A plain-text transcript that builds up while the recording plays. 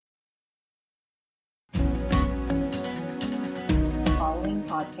following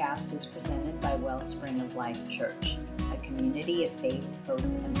podcast is presented by Wellspring of Life Church, a community of faith, hope,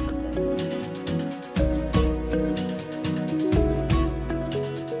 and purpose.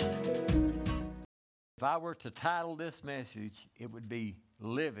 If I were to title this message, it would be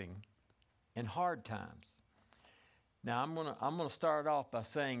Living in Hard Times. Now, I'm gonna start off by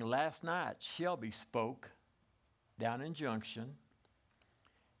saying last night Shelby spoke down in Junction,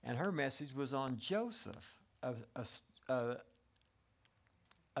 and her message was on Joseph,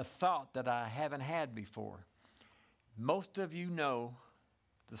 a thought that I haven't had before. Most of you know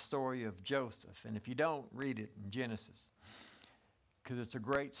the story of Joseph, and if you don't, read it in Genesis, because it's a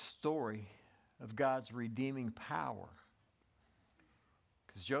great story of God's redeeming power.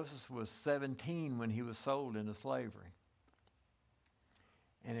 Because Joseph was 17 when he was sold into slavery.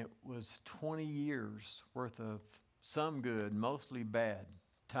 And it was 20 years worth of some good, mostly bad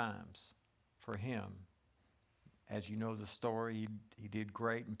times for him. As you know the story, he did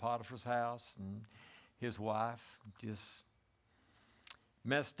great in Potiphar's house, and his wife just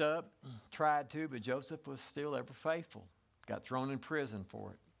messed up, tried to, but Joseph was still ever faithful. Got thrown in prison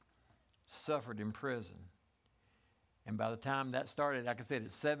for it, suffered in prison. And by the time that started, like I said,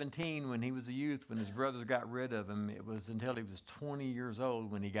 at 17 when he was a youth, when his brothers got rid of him, it was until he was 20 years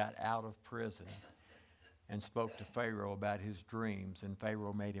old when he got out of prison and spoke to Pharaoh about his dreams, and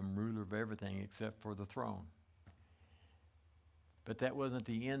Pharaoh made him ruler of everything except for the throne. But that wasn't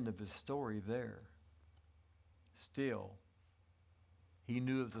the end of his story there. Still, he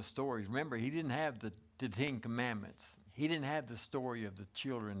knew of the stories. Remember, he didn't have the 10 Commandments. He didn't have the story of the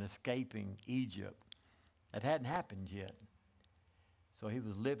children escaping Egypt. That hadn't happened yet. So he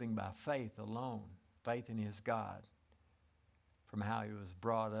was living by faith alone, faith in his God, from how he was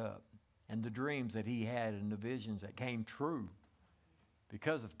brought up, and the dreams that he had and the visions that came true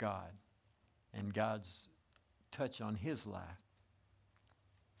because of God and God's touch on his life.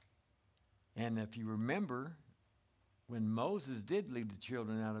 And if you remember, when Moses did lead the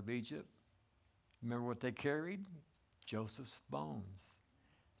children out of Egypt, remember what they carried? Joseph's bones,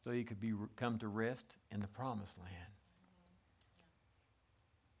 so he could come to rest in the promised land.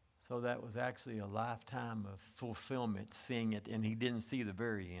 So that was actually a lifetime of fulfillment, seeing it, and he didn't see the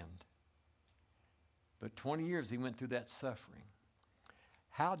very end. But 20 years he went through that suffering.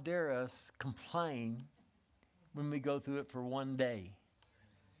 How dare us complain when we go through it for one day?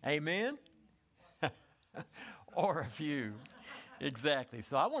 Amen? Or a few. Exactly.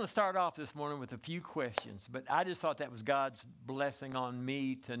 So I want to start off this morning with a few questions, but I just thought that was God's blessing on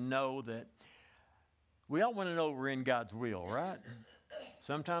me to know that we all want to know we're in God's will, right?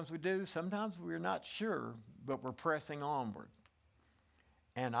 Sometimes we do, sometimes we're not sure, but we're pressing onward.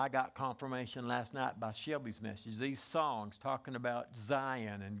 And I got confirmation last night by Shelby's message. These songs talking about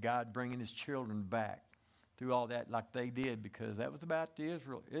Zion and God bringing his children back through all that like they did, because that was about the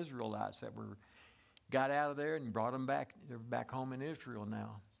Israelites that got out of there and brought them back. They're back home in Israel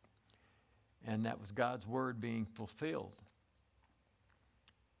now. And that was God's word being fulfilled.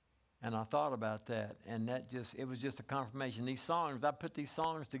 And I thought about that, and it was just a confirmation. These songs, I put these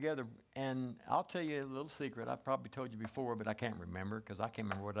songs together, and I'll tell you a little secret. I probably told you before, but I can't remember because I can't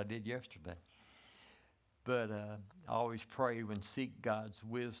remember what I did yesterday. But I always pray and seek God's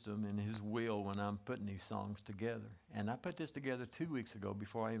wisdom and his will when I'm putting these songs together. And I put this together 2 weeks ago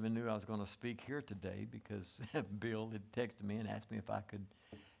before I even knew I was going to speak here today, because Bill had texted me and asked me if I could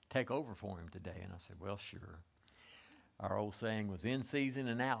take over for him today. And I said, well, sure. Our old saying was in season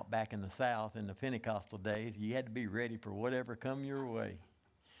and out back in the South in the Pentecostal days. You had to be ready for whatever come your way.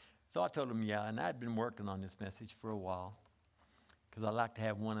 So I told him, yeah, and I'd been working on this message for a while because I like to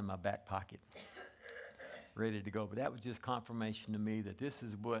have one in my back pocket ready to go. But that was just confirmation to me that this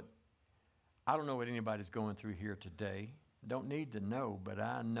is what, I don't know what anybody's going through here today. Don't need to know, but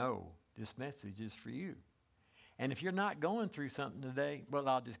I know this message is for you. And if you're not going through something today, well,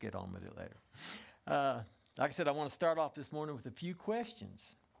 I'll just get on with it later. Like I said, I want to start off this morning with a few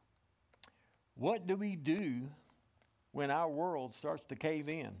questions. What do we do when our world starts to cave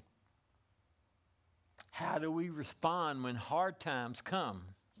in? How do we respond when hard times come?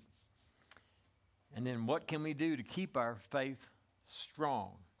 And then what can we do to keep our faith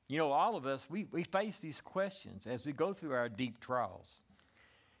strong? You know, all of us, we face these questions as we go through our deep trials,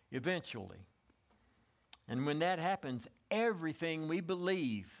 eventually. And when that happens, everything we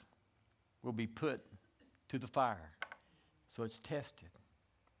believe will be put to the fire. So it's tested.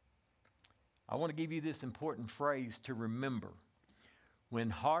 I want to give you this important phrase to remember. When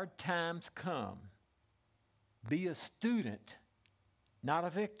hard times come, be a student, not a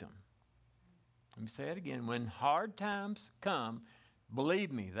victim. Let me say it again. When hard times come,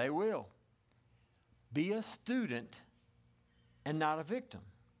 believe me, they will. Be a student, and not a victim.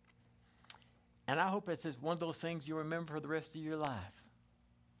 And I hope it's just one of those things you'll remember for the rest of your life.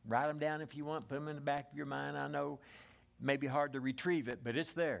 Write them down if you want, put them in the back of your mind. I know it may be hard to retrieve it, but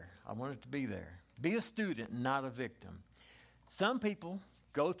it's there. I want it to be there. Be a student, not a victim. Some people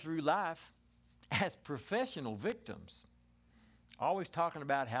go through life as professional victims, always talking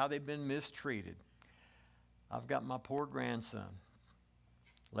about how they've been mistreated. I've got my poor grandson,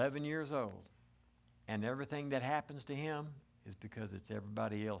 11 years old, and everything that happens to him is because it's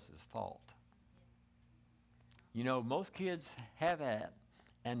everybody else's fault. You know, most kids have that,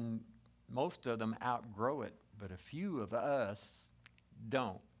 and most of them outgrow it, but a few of us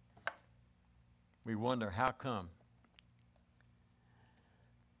don't. We wonder how come.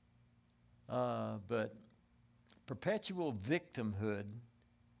 But perpetual victimhood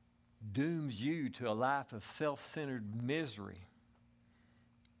dooms you to a life of self-centered misery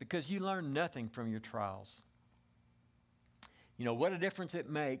because you learn nothing from your trials. You know, what a difference it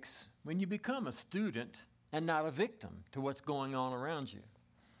makes when you become a student and not a victim to what's going on around you.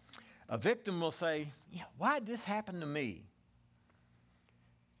 A victim will say, yeah, why did this happen to me?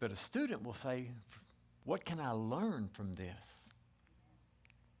 But a student will say, what can I learn from this?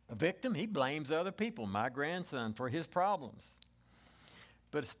 A victim, he blames other people, my grandson, for his problems.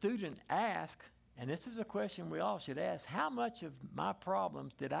 But a student asks, and this is a question we all should ask, how much of my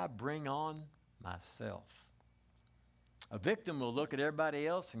problems did I bring on myself? A victim will look at everybody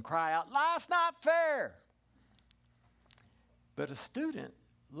else and cry out, life's not fair. But a student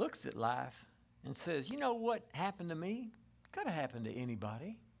looks at life and says, you know what happened to me? Could have happened to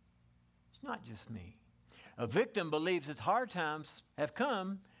anybody. It's not just me. A victim believes his hard times have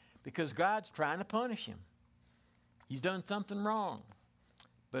come because God's trying to punish him. He's done something wrong.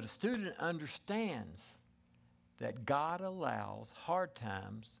 But a student understands that God allows hard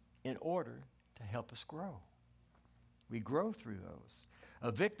times in order to help us grow. We grow through those.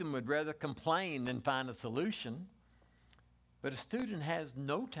 A victim would rather complain than find a solution. But a student has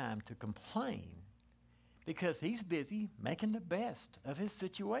no time to complain because he's busy making the best of his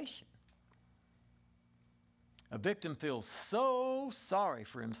situation. A victim feels so sorry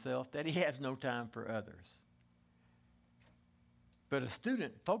for himself that he has no time for others. But a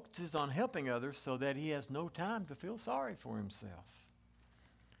student focuses on helping others so that he has no time to feel sorry for himself.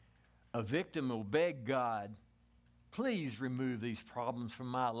 A victim will beg God, please remove these problems from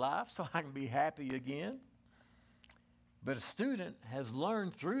my life so I can be happy again. But a student has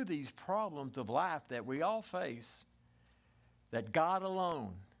learned through these problems of life that we all face that God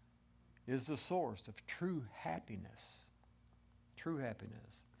alone is the source of true happiness. True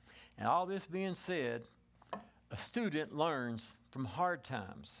happiness. And all this being said, a student learns from hard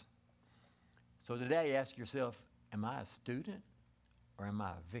times. So today ask yourself, am I a student or am I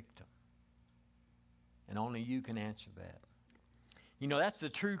a victim? And only you can answer that. You know, that's the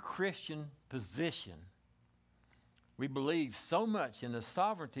true Christian position. We believe so much in the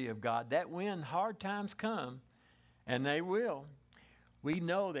sovereignty of God that when hard times come, and they will, we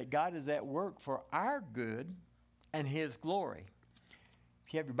know that God is at work for our good and His glory.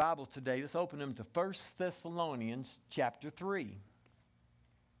 If you have your Bibles today, let's open them to 1 Thessalonians chapter 3.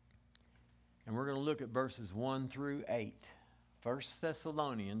 And we're going to look at verses 1 through 8. 1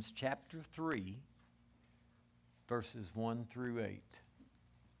 Thessalonians chapter 3, verses 1 through 8.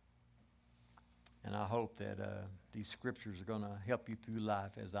 And I hope that these scriptures are going to help you through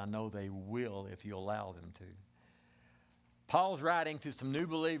life, as I know they will if you allow them to. Paul's writing to some new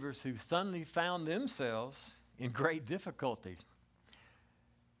believers who suddenly found themselves in great difficulty.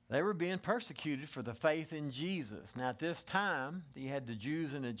 They were being persecuted for the faith in Jesus. Now at this time, you had the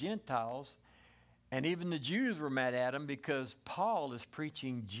Jews and the Gentiles, and even the Jews were mad at him because Paul is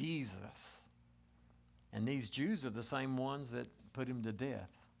preaching Jesus. And these Jews are the same ones that put him to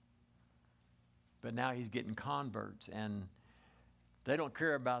death. But now he's getting converts, and they don't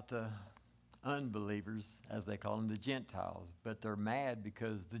care about the unbelievers, as they call them, the Gentiles, but they're mad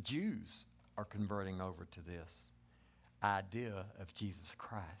because the Jews are converting over to this idea of Jesus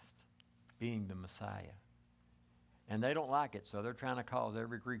Christ being the Messiah. And they don't like it, so they're trying to cause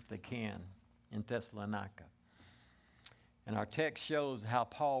every grief they can in Thessalonica. And our text shows how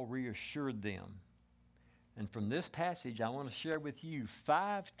Paul reassured them. And from this passage, I want to share with you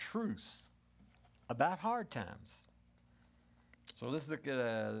 5 truths about hard times. So let's look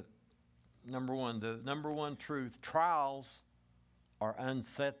at number one. The number one truth: trials are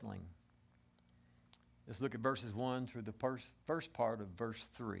unsettling. Let's look at verses 1 through the first part of verse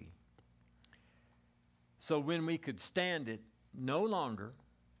 3. So when we could stand it no longer,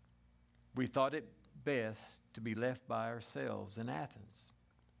 we thought it best to be left by ourselves in Athens.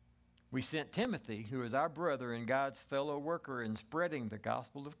 We sent Timothy, who is our brother and God's fellow worker in spreading the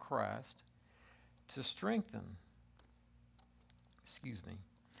gospel of Christ, to strengthen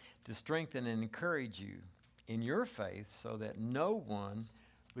and encourage you in your faith so that no one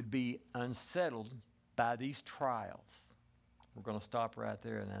would be unsettled by these trials. We're going to stop right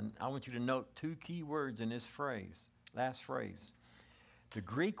there. And I want you to note two key words in this phrase, last phrase. The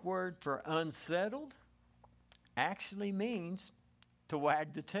Greek word for unsettled actually means to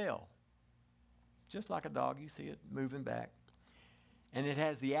wag the tail. Just like a dog, you see it moving back. And it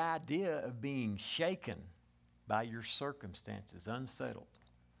has the idea of being shaken by your circumstances, unsettled,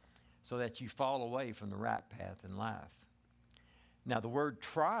 so that you fall away from the right path in life. Now, the word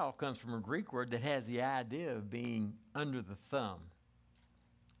trial comes from a Greek word that has the idea of being under the thumb,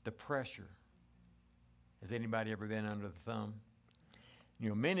 the pressure. Has anybody ever been under the thumb? You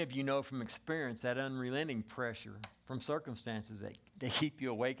know, many of you know from experience that unrelenting pressure from circumstances that they keep you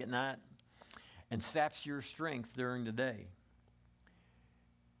awake at night and saps your strength during the day.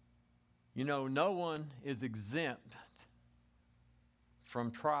 You know, no one is exempt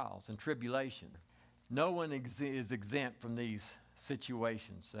from trials and tribulation. No one is exempt from these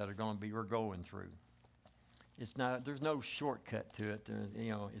situations that we're going through. There's no shortcut to it.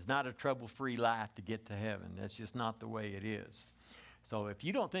 It's not a trouble-free life to get to heaven. That's just not the way it is. So if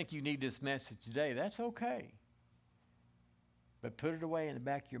you don't think you need this message today, that's okay. But put it away in the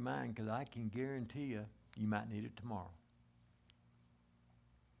back of your mind, because I can guarantee you might need it tomorrow.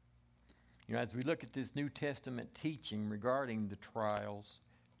 You know, as we look at this New Testament teaching regarding the trials,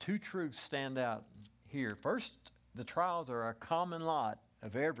 two truths stand out here. First, the trials are a common lot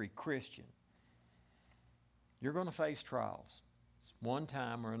of every Christian. You're going to face trials, one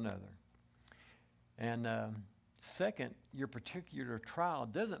time or another. And second, your particular trial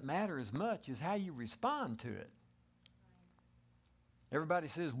doesn't matter as much as how you respond to it. Everybody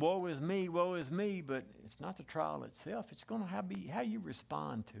says, woe is me, but it's not the trial itself. It's going to be how you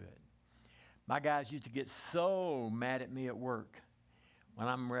respond to it. My guys used to get so mad at me at work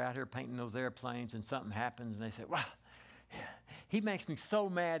when we're out here painting those airplanes and something happens and they say, wow, he makes me so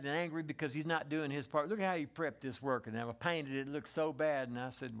mad and angry because he's not doing his part. Look how he prepped this work, and I painted it. It looks so bad. And I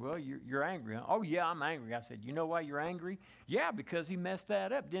said, well, you're angry, huh? Oh, yeah, I'm angry. I said, you know why you're angry? Yeah, because he messed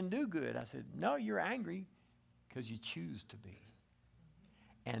that up, didn't do good. I said, no, you're angry because you choose to be.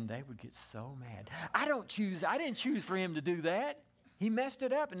 And they would get so mad. I didn't choose for him to do that. He messed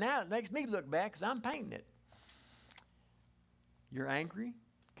it up, and now it makes me look bad because I'm painting it. You're angry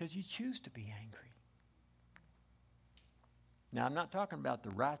because you choose to be angry. Now, I'm not talking about the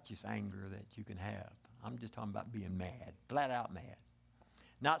righteous anger that you can have. I'm just talking about being mad, flat out mad.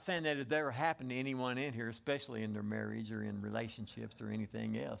 Not saying that it's ever happened to anyone in here, especially in their marriage or in relationships or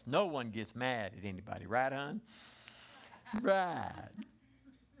anything else. No one gets mad at anybody, right, hon? Right.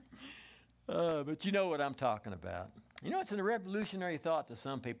 But you know what I'm talking about. You know, it's a revolutionary thought to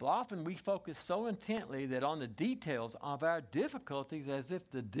some people. Often we focus so intently that on the details of our difficulties as if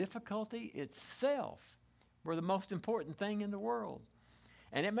the difficulty itself were the most important thing in the world.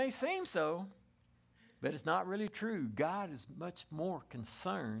 And it may seem so, but it's not really true. God is much more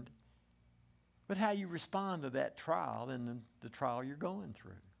concerned with how you respond to that trial than the trial you're going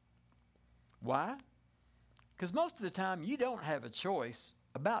through. Why? Because most of the time you don't have a choice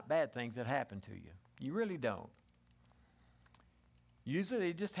about bad things that happen to you. You really don't. Usually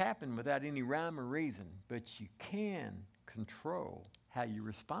they just happen without any rhyme or reason, but you can control how you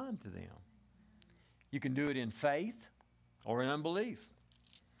respond to them. You can do it in faith or in unbelief.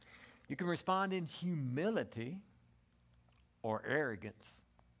 You can respond in humility or arrogance,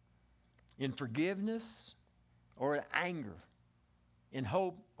 in forgiveness or in anger, in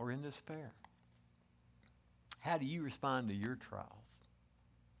hope or in despair. How do you respond to your trials?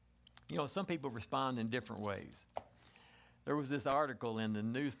 You know, some people respond in different ways. There was this article in the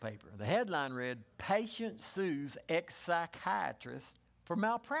newspaper. The headline read, "Patient Sues Ex-Psychiatrist for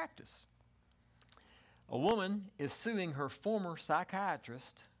Malpractice." A woman is suing her former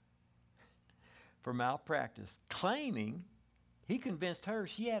psychiatrist for malpractice, claiming he convinced her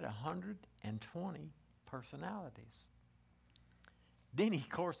she had 120 personalities. Then, of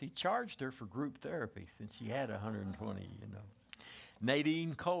course, he charged her for group therapy since she had 120,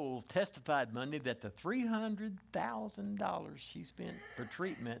 Nadine Cole testified Monday that the $300,000 she spent for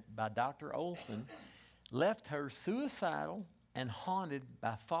treatment by Dr. Olson left her suicidal and haunted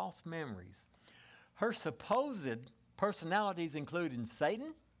by false memories. Her supposed personalities included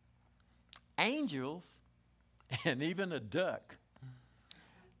Satan, angels, and even a duck.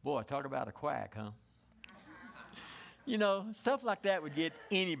 Boy, talk about a quack, huh? Stuff like that would get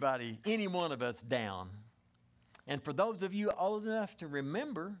any one of us down. And for those of you old enough to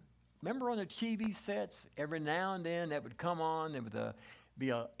remember, remember on the TV sets, every now and then that would come on, there would be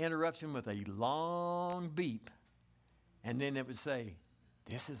an interruption with a long beep, and then it would say,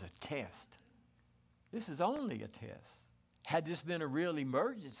 this is a test. This is only a test. Had this been a real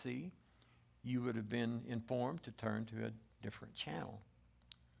emergency, you would have been informed to turn to a different channel.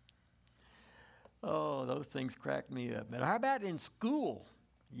 Oh, those things cracked me up. But how about in school?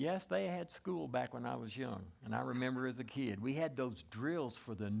 Yes, they had school back when I was young. And I remember as a kid, we had those drills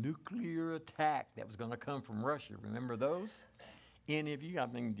for the nuclear attack that was going to come from Russia. Remember those? Any of you? I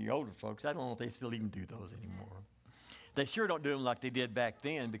mean, the older folks, I don't know if they still even do those anymore. They sure don't do them like they did back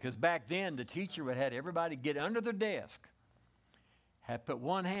then, because back then the teacher would have everybody get under their desk, have put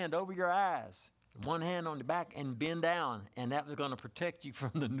one hand over your eyes, one hand on the back, and bend down, and that was going to protect you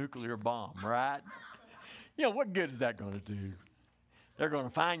from the nuclear bomb, right? You know, what good is that going to do? They're going to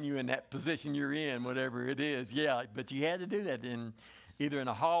find you in that position you're in, whatever it is. Yeah, but you had to do that either in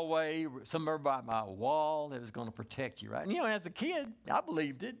a hallway, somewhere by a wall that was going to protect you, right? And, you know, as a kid, I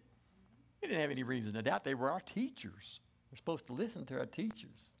believed it. We didn't have any reason to doubt. They were our teachers. We're supposed to listen to our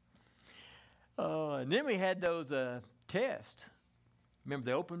teachers. And then we had those tests. Remember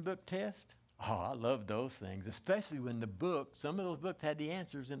the open book test? Oh, I love those things, especially when some of those books had the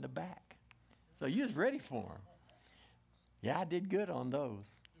answers in the back. So you was ready for them. Yeah, I did good on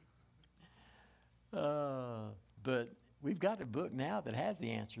those. But we've got a book now that has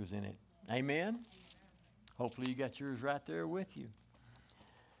the answers in it. Amen? Hopefully you got yours right there with you.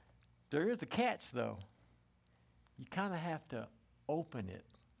 There is a catch, though. You kind of have to open it,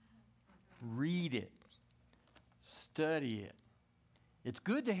 read it, study it. It's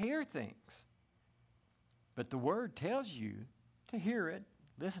good to hear things, but the Word tells you to hear it,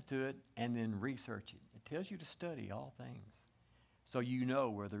 listen to it, and then research it. It tells you to study all things so you know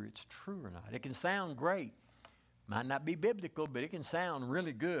whether it's true or not. It can sound great. Might not be biblical, but it can sound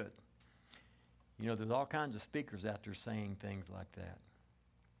really good. You know, there's all kinds of speakers out there saying things like that.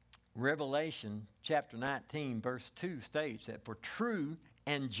 Revelation chapter 19, verse 2 states that for true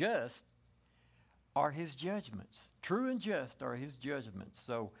and just are his judgments. True and just are his judgments.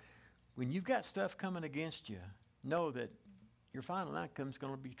 So when you've got stuff coming against you, know that your final outcome is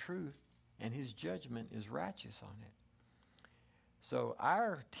going to be truth, and his judgment is righteous on it. So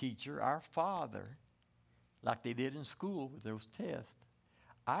our teacher, our father, like they did in school with those tests,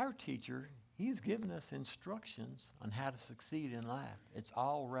 our teacher, he's given us instructions on how to succeed in life. It's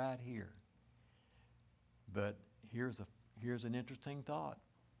all right here. But here's an interesting thought.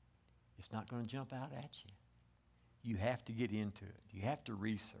 It's not going to jump out at you. You have to get into it. You have to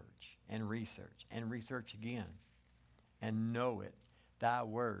research and research and research again and know it. Thy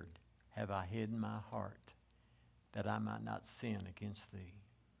word have I hid in my heart that I might not sin against thee.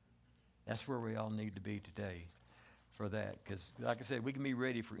 That's where we all need to be today for that. Because, like I said, we can be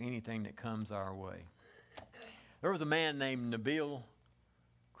ready for anything that comes our way. There was a man named Nabil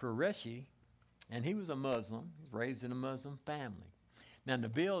Qureshi, and he was a Muslim. He was raised in a Muslim family. Now,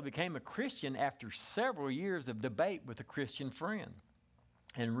 Nabil became a Christian after several years of debate with a Christian friend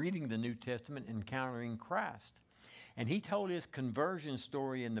and reading the New Testament, encountering Christ. And he told his conversion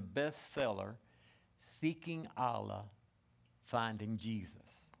story in the bestseller, Seeking Allah, Finding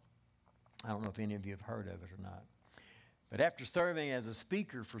Jesus. I don't know if any of you have heard of it or not. But after serving as a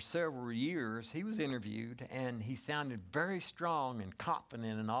speaker for several years, he was interviewed, and he sounded very strong and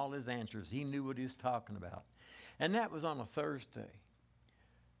confident in all his answers. He knew what he was talking about. And that was on a Thursday.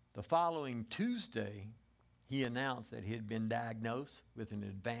 The following Tuesday, he announced that he had been diagnosed with an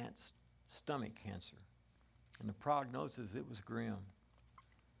advanced stomach cancer. And the prognosis, it was grim.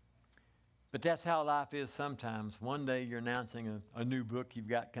 But that's how life is sometimes. One day you're announcing a new book you've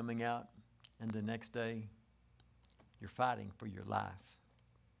got coming out, and the next day you're fighting for your life.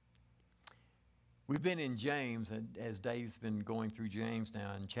 We've been in James, and as Dave's been going through James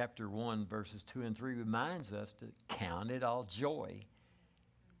now, in chapter 1, verses 2 and 3 reminds us to count it all joy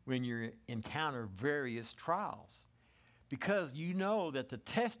when you encounter various trials, because you know that the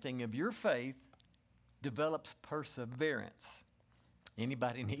testing of your faith develops perseverance.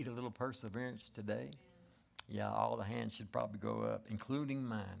 Anybody need a little perseverance today? Yeah, all the hands should probably go up, including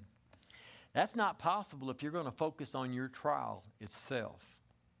mine. That's not possible if you're going to focus on your trial itself.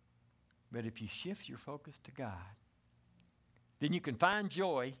 But if you shift your focus to God, then you can find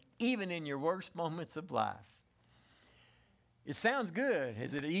joy even in your worst moments of life. It sounds good.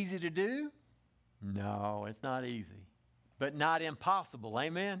 Is it easy to do? No, it's not easy, but not impossible.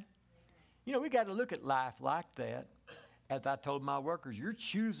 Amen? You know, we got to look at life like that. As I told my workers, you're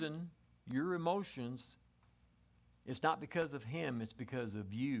choosing your emotions. It's not because of him, it's because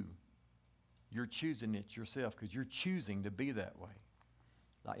of you. You're choosing it yourself because you're choosing to be that way.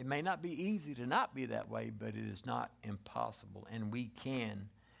 Like, it may not be easy to not be that way, but it is not impossible, and we can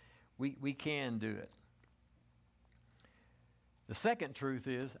do it. The second truth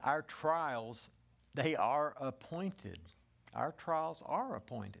is our trials, they are appointed. Our trials are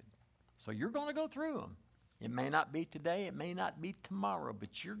appointed. So you're going to go through them. It may not be today, it may not be tomorrow,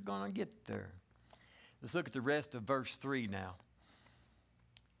 but you're going to get there. Let's look at the rest of verse 3 now.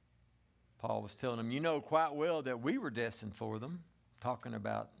 Paul was telling them, you know quite well that we were destined for them, talking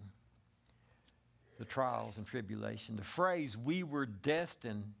about the trials and tribulation. The phrase we were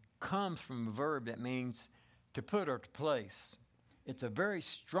destined comes from a verb that means to put or to place. It's a very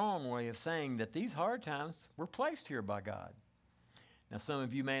strong way of saying that these hard times were placed here by God. Now, some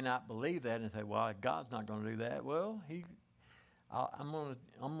of you may not believe that and say, well, God's not going to do that. Well, I'm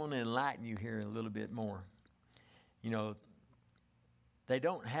going to enlighten you here a little bit more. You know, they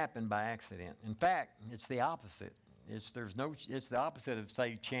don't happen by accident. In fact, it's the opposite. It's the opposite of,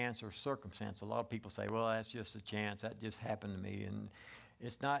 say, chance or circumstance. A lot of people say, well, that's just a chance. That just happened to me. And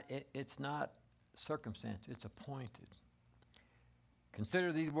it's not circumstance. It's appointed.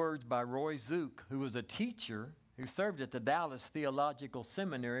 Consider these words by Roy Zook, who was a teacher who served at the Dallas Theological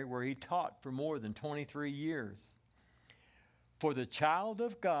Seminary, where he taught for more than 23 years. For the child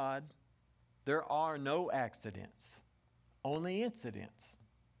of God, there are no accidents, only incidents.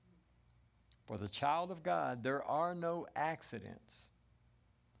 For the child of God, there are no accidents,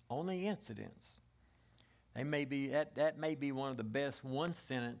 only incidents. That may be one of the best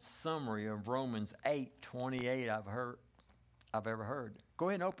one-sentence summary of Romans 8:28 I've ever heard. Go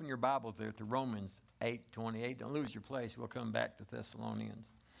ahead and open your Bibles there to Romans 8:28. Don't lose your place. We'll come back to Thessalonians.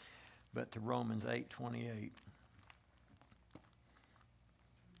 But to Romans 8:28.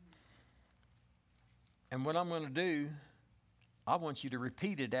 And what I'm going to do, I want you to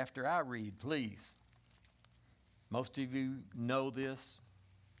repeat it after I read, please. Most of you know this.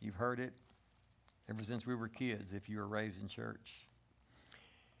 You've heard it ever since we were kids, if you were raised in church.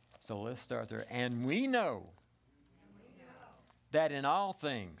 So let's start there. And we know that in all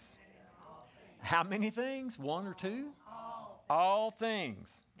things. How many things? One or two? All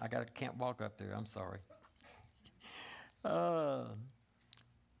things. Can't walk up there. I'm sorry.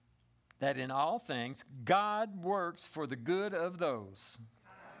 That in all things, God works for the good of those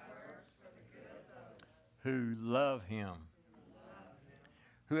who love Him,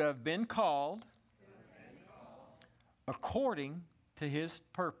 who have been called according to His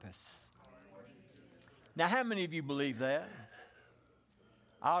purpose. Now, how many of you believe that?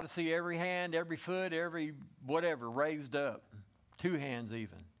 I ought to see every hand, every foot, every whatever raised up. 2 hands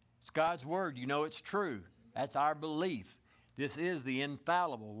even. It's God's word. You know it's true. That's our belief. This is the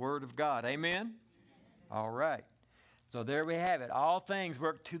infallible word of God. Amen? All right. So there we have it. All things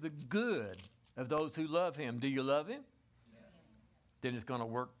work to the good of those who love Him. Do you love Him? Yes. Then it's going to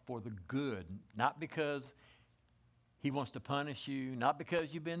work for the good. Not because He wants to punish you. Not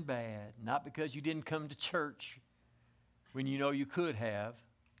because you've been bad. Not because you didn't come to church when you know you could have.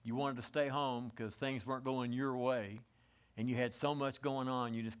 You wanted to stay home because things weren't going your way and you had so much going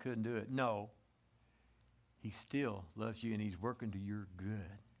on you just couldn't do it. No. He still loves you and He's working to your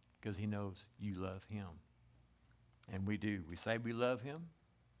good because He knows you love Him. And we do. We say we love Him.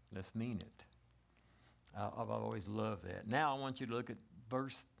 Let's mean it. I've always loved that. Now I want you to look at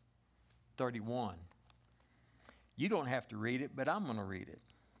verse 31. You don't have to read it, but I'm going to read it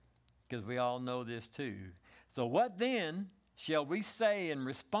because we all know this too. So what then shall we say in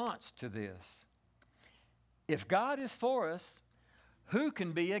response to this? If God is for us, who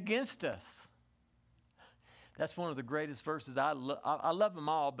can be against us? That's one of the greatest verses. I love them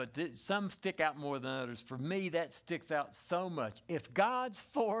all, but some stick out more than others. For me, that sticks out so much. If God's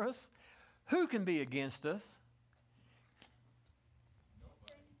for us, who can be against us?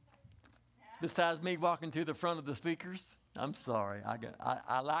 Besides me walking to the front of the speakers? I'm sorry.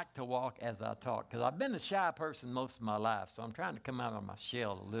 I like to walk as I talk because I've been a shy person most of my life, so I'm trying to come out of my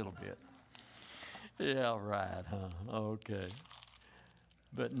shell a little bit. Yeah, right, huh? Okay.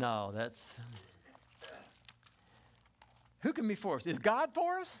 But no, that's... Who can be for us? Is God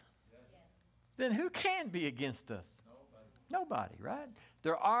for us? Yes. Then who can be against us? Nobody, right?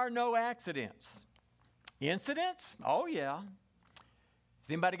 There are no accidents. Incidents? Oh, yeah. Has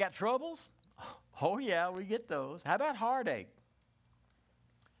anybody got troubles? Oh, yeah, we get those. How about heartache?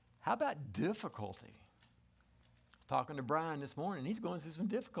 How about difficulty? I was talking to Brian this morning. He's going through some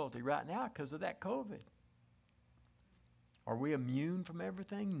difficulty right now because of that COVID. Are we immune from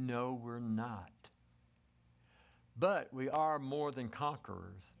everything? No, we're not. But we are more than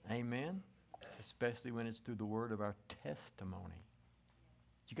conquerors. Amen? Especially when it's through the word of our testimony.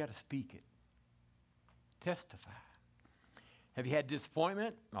 You got to speak it. Testify. Have you had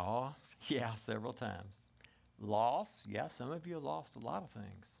disappointment? Oh, yeah, several times. Loss? Yeah, some of you have lost a lot of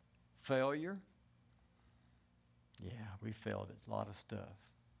things. Failure? Yeah, we failed at a lot of stuff.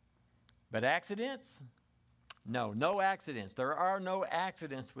 But accidents? No, no accidents. There are no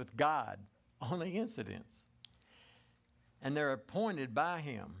accidents with God, only incidents. And they're appointed by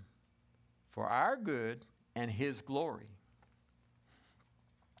Him for our good and His glory.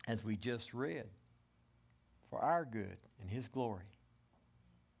 As we just read, for our good and His glory.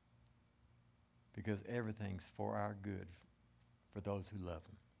 Because everything's for our good for those who love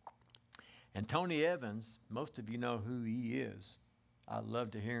Him. And Tony Evans, most of you know who he is. I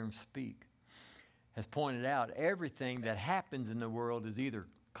love to hear him speak. Has pointed out everything that happens in the world is either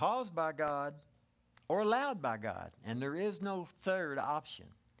caused by God or allowed by God. And there is no third option.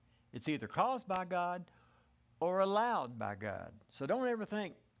 It's either caused by God or allowed by God. So don't ever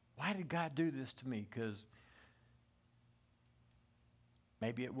think, why did God do this to me? Because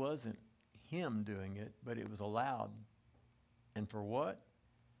maybe it wasn't Him doing it, but it was allowed. And for what?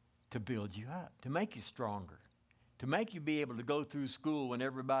 To build you up, to make you stronger, to make you be able to go through school when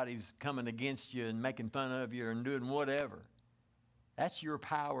everybody's coming against you and making fun of you and doing whatever. That's your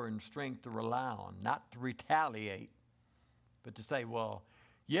power and strength to rely on, not to retaliate, but to say, well,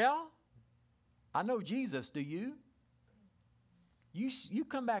 yeah, I know Jesus, do you? You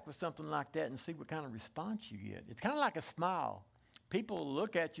come back with something like that and see what kind of response you get. It's kind of like a smile. People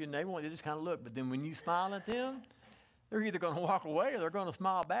look at you and they just kind of look, but then when you smile at them, they're either going to walk away or they're going to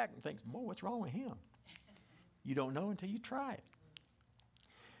smile back and think, boy, what's wrong with him? You don't know until you try it.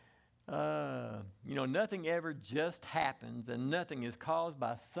 Nothing ever just happens, and nothing is caused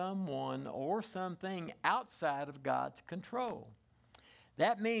by someone or something outside of God's control.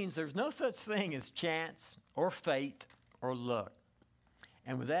 That means there's no such thing as chance or fate or luck.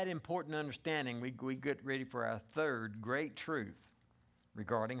 And with that important understanding, we get ready for our third great truth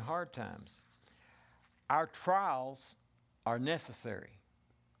regarding hard times. Our trials are necessary.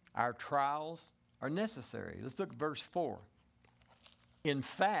 Our trials are necessary. Let's look at verse 4. In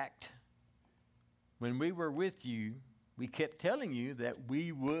fact, when we were with you, we kept telling you that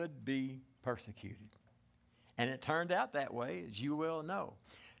we would be persecuted. And it turned out that way, as you well know.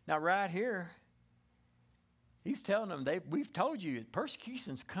 Now, right here, he's telling them, we've told you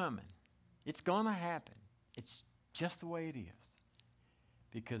persecution's coming. It's going to happen. It's just the way it is.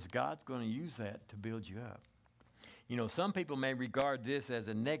 Because God's going to use that to build you up. Some people may regard this as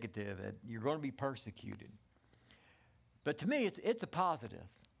a negative, that you're going to be persecuted. But to me, it's a positive.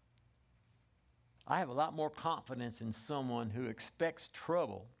 I have a lot more confidence in someone who expects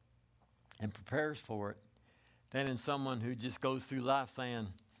trouble and prepares for it than in someone who just goes through life saying,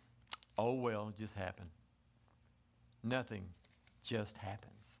 oh, well, it just happened. Nothing just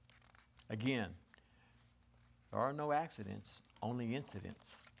happens. Again, there are no accidents, only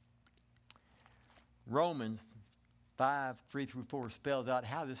incidents. Romans 5:3-4 spells out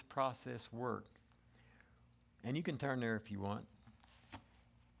how this process worked. And you can turn there if you want.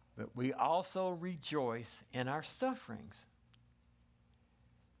 But we also rejoice in our sufferings.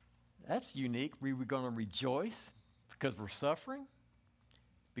 That's unique. We were going to rejoice because we're suffering.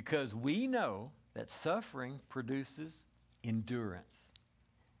 Because we know that suffering produces endurance.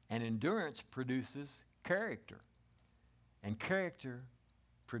 And endurance produces character. And character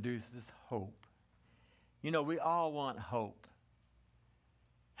produces hope. We all want hope.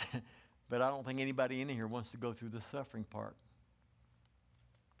 But I don't think anybody in here wants to go through the suffering part.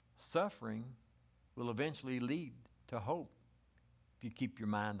 Suffering will eventually lead to hope if you keep your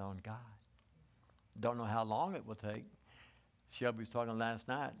mind on God. Don't know how long it will take. Shelby was talking last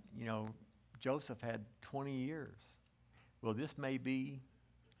night, Joseph had 20 years. Well, this may be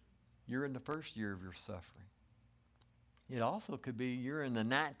you're in the first year of your suffering. It also could be you're in the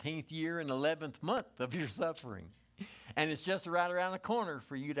 19th year and 11th month of your suffering. And it's just right around the corner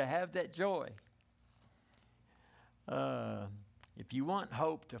for you to have that joy. If you want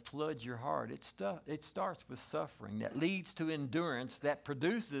hope to flood your heart, it starts with suffering that leads to endurance that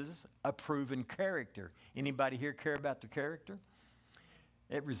produces a proven character. Anybody here care about the character?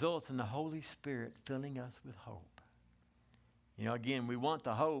 It results in the Holy Spirit filling us with hope. Again, we want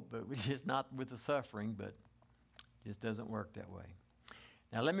the hope, but it's just not with the suffering, but it just doesn't work that way.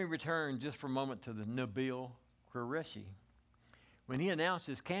 Now, let me return just for a moment to the Nabil Qureshi. When he announced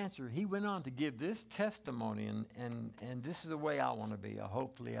his cancer, he went on to give this testimony, and this is the way I want to be.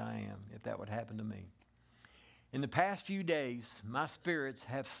 Hopefully I am, if that would happen to me. In the past few days, my spirits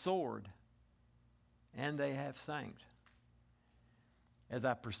have soared, and they have sank as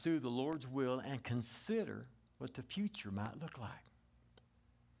I pursue the Lord's will and consider what the future might look like.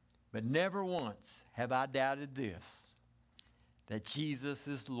 But never once have I doubted this, that Jesus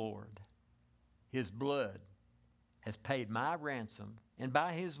is Lord. His blood has paid my ransom, and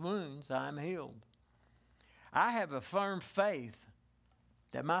by his wounds I am healed. I have a firm faith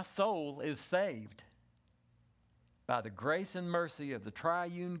that my soul is saved by the grace and mercy of the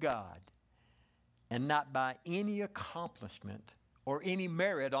triune God, and not by any accomplishment or any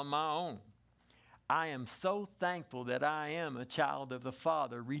merit on my own. I am so thankful that I am a child of the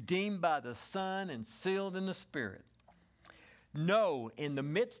Father, redeemed by the Son and sealed in the Spirit. No, in the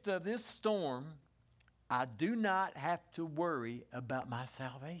midst of this storm, I do not have to worry about my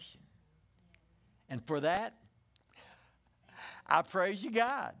salvation. And for that, I praise you,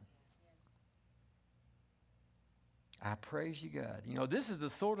 God. I praise you, God. You know, this is the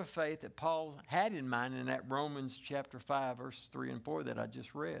sort of faith that Paul had in mind in that Romans chapter 5, verse 3 and 4 that I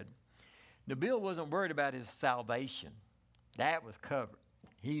just read. Nabil wasn't worried about his salvation. That was covered.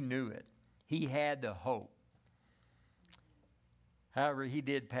 He knew it. He had the hope. However, he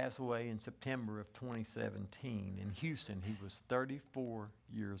did pass away in September of 2017 in Houston. He was 34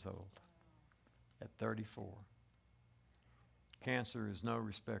 years old. At 34. Cancer is no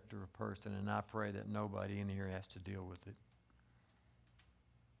respecter of person, and I pray that nobody in here has to deal with it.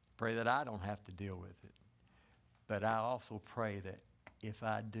 Pray that I don't have to deal with it. But I also pray that if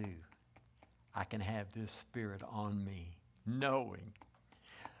I do, I can have this Spirit on me, knowing,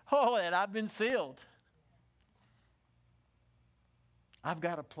 that I've been sealed. I've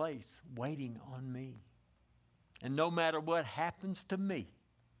got a place waiting on me. And no matter what happens to me,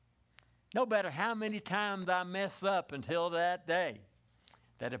 no matter how many times I mess up until that day,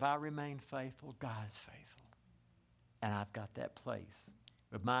 that if I remain faithful, God is faithful. And I've got that place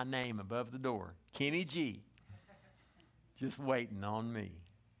with my name above the door, Kenny G, just waiting on me.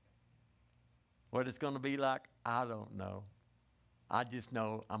 What it's going to be like, I don't know. I just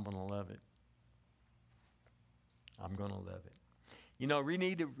know I'm going to love it. I'm going to love it. You know, we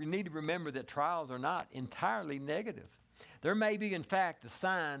need to remember that trials are not entirely negative. There may be, in fact, a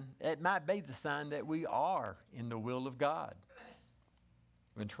sign, it might be the sign that we are in the will of God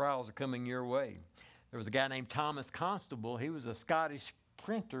when trials are coming your way. There was a guy named Thomas Constable. He was a Scottish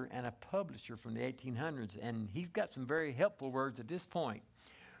printer and a publisher from the 1800s, and he's got some very helpful words at this point.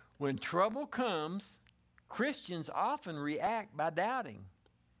 When trouble comes, Christians often react by doubting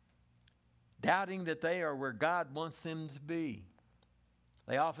that they are where God wants them to be.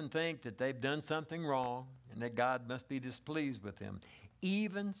 They often think that they've done something wrong and that God must be displeased with them.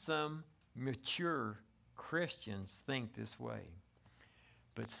 Even some mature Christians think this way.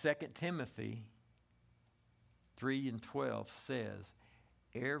 But 2 Timothy 3:12 says,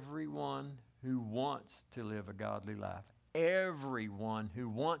 everyone who wants to live a godly life, everyone who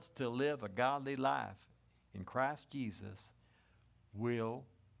wants to live a godly life in Christ Jesus will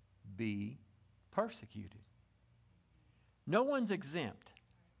be persecuted. No one's exempt.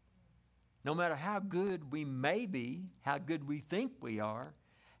 No matter how good we may be, how good we think we are,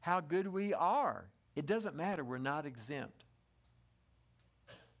 how good we are, it doesn't matter. We're not exempt.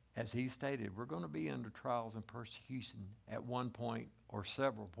 As he stated, we're going to be under trials and persecution at one point or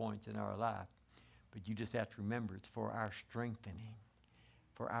several points in our life. But you just have to remember it's for our strengthening,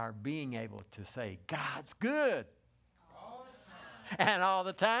 for our being able to say, God's good. All the time. And all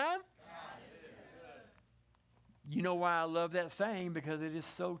the time. You know why I love that saying? Because it is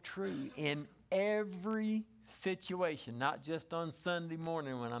so true in every situation, not just on Sunday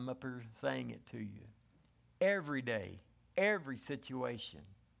morning when I'm up here saying it to you. Every day, every situation,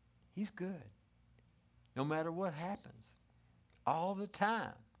 he's good. No matter what happens, all the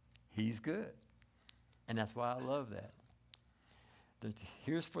time, he's good. And that's why I love that.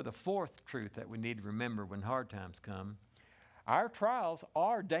 Here's for the fourth truth that we need to remember when hard times come. Our trials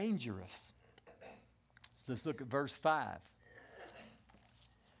are dangerous. So let's look at verse 5.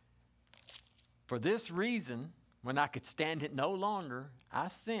 For this reason, when I could stand it no longer, I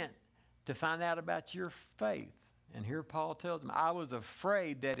sent to find out about your faith. And here Paul tells them, I was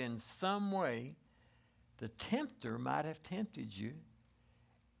afraid that in some way the tempter might have tempted you,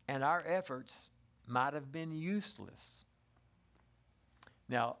 and our efforts might have been useless.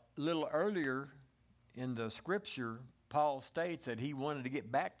 Now, a little earlier in the scripture, Paul states that he wanted to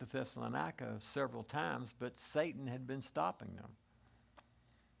get back to Thessalonica several times, but Satan had been stopping them.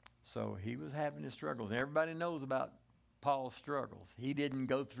 So he was having his struggles. And everybody knows about Paul's struggles. He didn't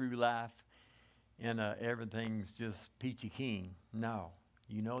go through life in everything's just peachy keen. No.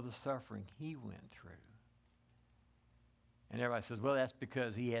 You know the suffering he went through. And everybody says, well, that's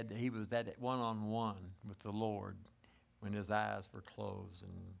because he was that one-on-one with the Lord when his eyes were closed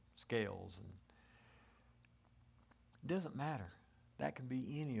and scales. And it doesn't matter. That can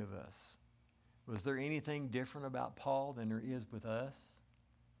be any of us. Was there anything different about Paul than there is with us?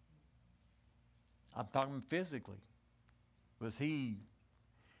 I'm talking physically. Was his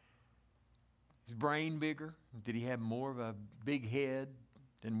brain bigger? Did he have more of a big head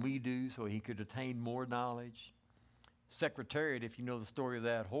than we do so he could attain more knowledge? Secretariat, if you know the story of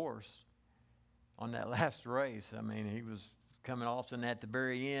that horse, on that last race, I mean, he was coming off, and at the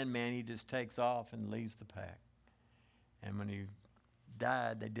very end, man, he just takes off and leaves the pack. And when he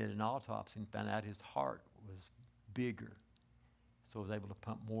died, they did an autopsy and found out his heart was bigger, so he was able to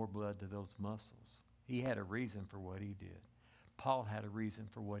pump more blood to those muscles. He had a reason for what he did. Paul had a reason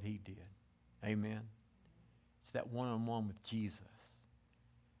for what he did. Amen? It's that one-on-one with Jesus.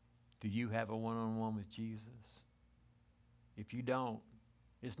 Do you have a one-on-one with Jesus? If you don't,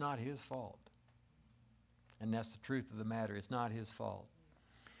 it's not his fault. And that's the truth of the matter. It's not his fault.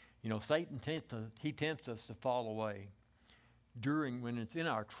 You know, Satan tempts us to fall away when it's in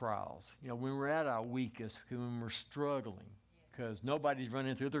our trials. You know, when we're at our weakest, when we're struggling, because nobody's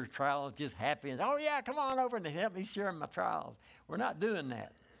running through their trials just happy and, oh yeah, come on over and help me share my trials. We're not doing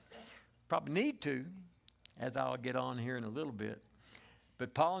that. Probably need to, as I'll get on here in a little bit.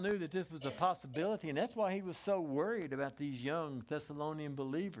 But Paul knew that this was a possibility, and that's why he was so worried about these young Thessalonian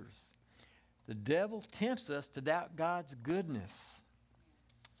believers. The devil tempts us to doubt God's goodness.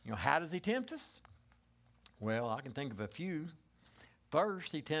 You know, how does he tempt us? Well, I can think of a few.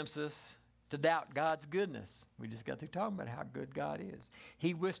 First, he tempts us to doubt God's goodness. We just got through talking about how good God is.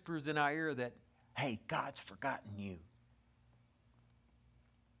 He whispers in our ear that, hey, God's forgotten you.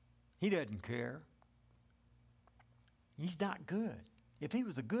 He doesn't care. He's not good. If he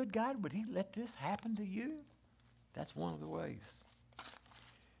was a good God, would he let this happen to you? That's one of the ways.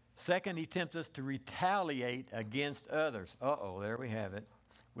 Second, he tempts us to retaliate against others. There we have it.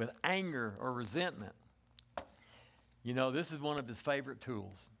 With anger or resentment. You know, this is one of his favorite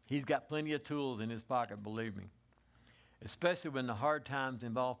tools. He's got plenty of tools in his pocket, believe me. Especially when the hard times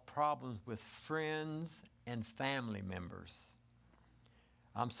involve problems with friends and family members.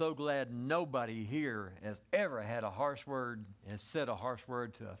 I'm so glad nobody here has ever had said a harsh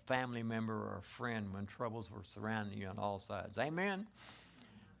word to a family member or a friend when troubles were surrounding you on all sides. Amen?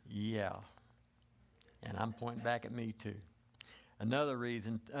 Yeah. And I'm pointing back at me too. Another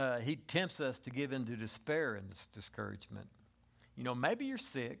reason, he tempts us to give into despair and discouragement. You know, maybe you're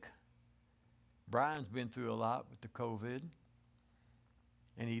sick. Brian's been through a lot with the COVID,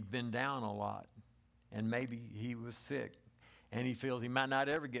 and he's been down a lot, and maybe he was sick, and he feels he might not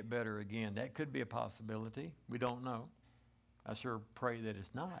ever get better again. That could be a possibility. We don't know. I sure pray that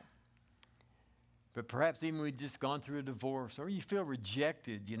it's not. But perhaps even we've just gone through a divorce, or you feel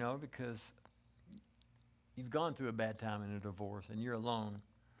rejected, you know, because you've gone through a bad time in a divorce and you're alone.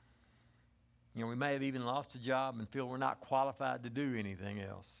 You know, we may have even lost a job and feel we're not qualified to do anything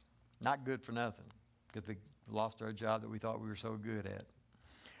else. Not good for nothing, because we lost our job that we thought we were so good at.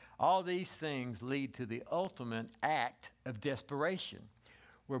 All these things lead to the ultimate act of desperation,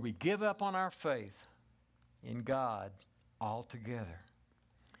 where we give up on our faith in God altogether.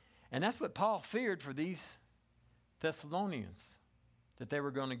 And that's what Paul feared for these Thessalonians, that they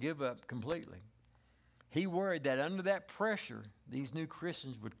were going to give up completely. He worried that under that pressure, these new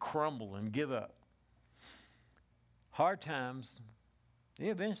Christians would crumble and give up. Hard times, they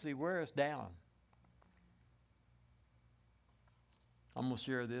eventually wear us down. I'm going to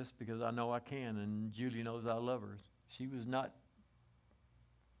share this because I know I can, and Julie knows I love her. She wasn't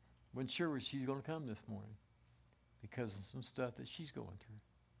sure she's going to come this morning because of some stuff that she's going through.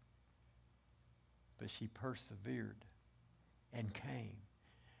 But she persevered and came.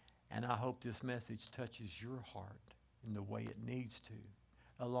 And I hope this message touches your heart in the way it needs to,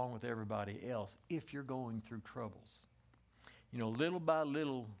 along with everybody else, if you're going through troubles. You know, little by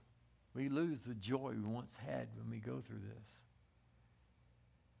little, we lose the joy we once had when we go through this.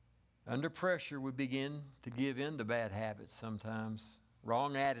 Under pressure, we begin to give in to bad habits sometimes,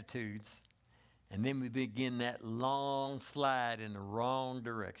 wrong attitudes, and then we begin that long slide in the wrong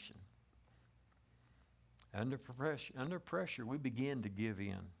direction. Under pressure, we begin to give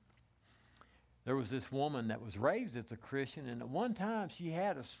in. There was this woman that was raised as a Christian, and at one time she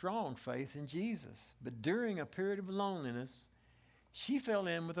had a strong faith in Jesus. But during a period of loneliness, she fell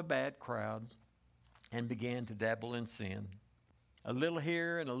in with a bad crowd and began to dabble in sin. A little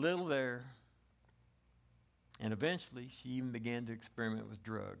here and a little there. And eventually she even began to experiment with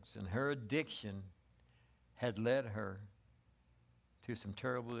drugs. And her addiction had led her to some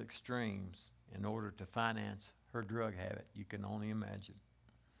terrible extremes in order to finance her drug habit. You can only imagine.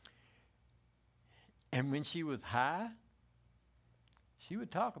 And when she was high, she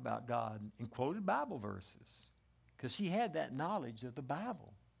would talk about God and quoted Bible verses because she had that knowledge of the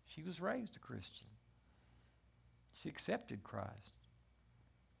Bible. She was raised a Christian. She accepted Christ,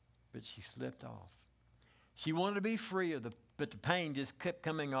 but she slipped off. She wanted to be free but the pain just kept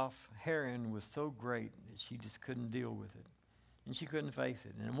coming off heroin was so great that she just couldn't deal with it. And she couldn't face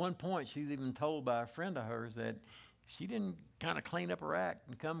it. And at one point, she was even told by a friend of hers that if she didn't kind of clean up her act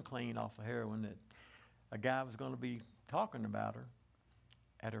and come clean off the heroin, that a guy was going to be talking about her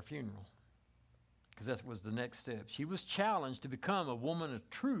at her funeral. Because that was the next step. She was challenged to become a woman of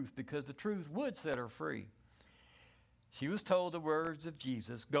truth because the truth would set her free. She was told the words of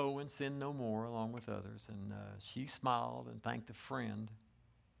Jesus, "Go and sin no more," along with others. And she smiled and thanked the friend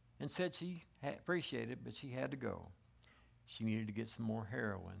and said she appreciated it, but she had to go. She needed to get some more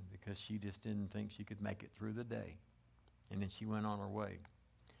heroin because she just didn't think she could make it through the day. And then she went on her way.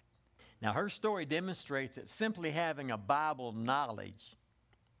 Now, her story demonstrates that simply having a Bible knowledge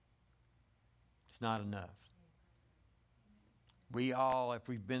is not enough. We all, if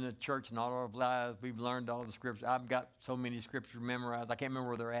we've been to church in all our lives, we've learned all the scriptures. I've got so many scriptures memorized. I can't remember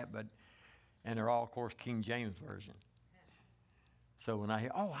where they're at, and they're all, of course, King James Version. So when I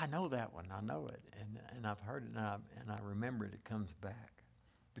hear, oh, I know that one, I know it, and I've heard it, and I remember it, it comes back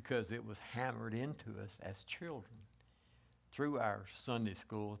because it was hammered into us as children through our Sunday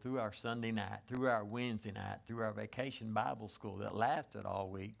school, through our Sunday night, through our Wednesday night, through our vacation Bible school that lasted all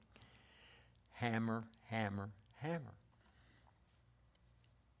week. Hammer, hammer, hammer.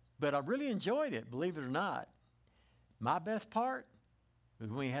 But I really enjoyed it, believe it or not. My best part was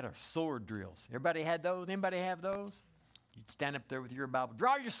when we had our sword drills. Everybody had those? Anybody have those? You'd stand up there with your Bible,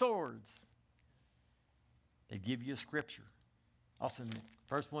 draw your swords. They'd give you a scripture. Also,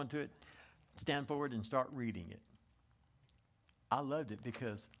 first one to it, stand forward and start reading it. I loved it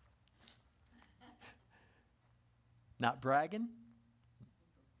because, not bragging,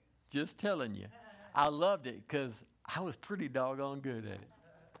 just telling you. I loved it because I was pretty doggone good at it.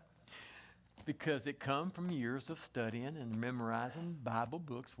 Because it come from years of studying and memorizing Bible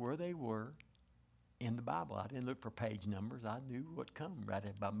books where they were in the Bible. I didn't look for page numbers. I knew what come right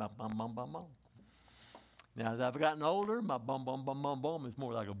at bum, bum, bum, bum, bum, bum. Now, as I've gotten older, my bum, bum, bum, bum, bum is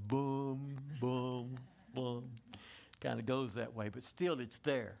more like a boom, boom, boom. Kind of goes that way, but still it's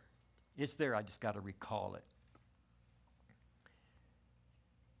there. It's there. I just got to recall it.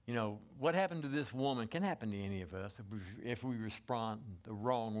 You know, what happened to this woman can happen to any of us if we respond the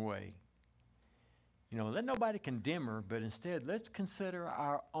wrong way. You know, let nobody condemn her, but instead let's consider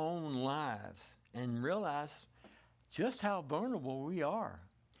our own lives and realize just how vulnerable we are.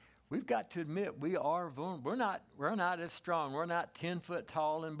 We've got to admit we are vulnerable. We're not as strong. We're not 10 foot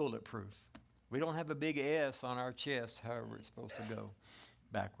tall and bulletproof. We don't have a big S on our chest, however it's supposed to go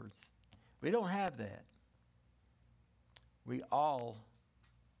backwards. We don't have that. We all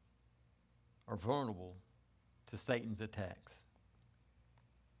are vulnerable to Satan's attacks.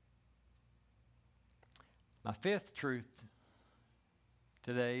 My fifth truth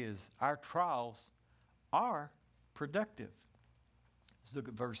today is our trials are productive. Let's look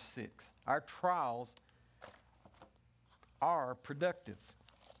at verse 6. Our trials are productive.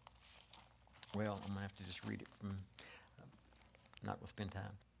 Well, I'm going to have to just read it from, I'm not going to spend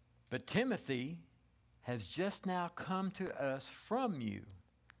time. But Timothy has just now come to us from you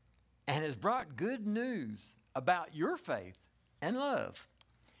and has brought good news about your faith and love.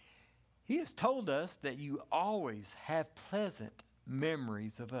 He has told us that you always have pleasant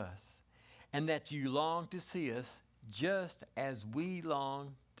memories of us and that you long to see us just as we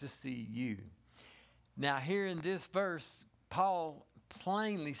long to see you. Now, here in this verse, Paul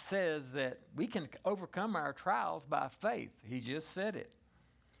plainly says that we can overcome our trials by faith. He just said it.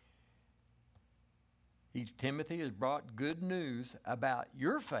 Timothy has brought good news about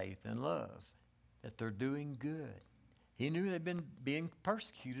your faith and love, that they're doing good. He knew they'd been being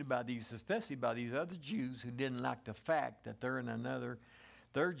persecuted by these, especially by these other Jews who didn't like the fact that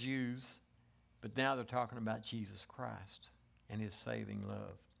they're Jews, but now they're talking about Jesus Christ and his saving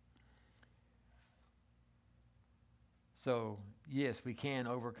love. So, yes, we can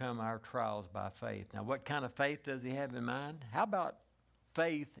overcome our trials by faith. Now, what kind of faith does he have in mind? How about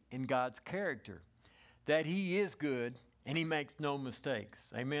faith in God's character? That he is good and he makes no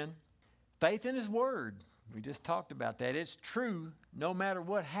mistakes. Amen? Faith in his word. We just talked about that. It's true no matter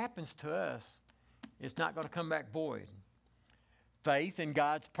what happens to us. It's not going to come back void. Faith in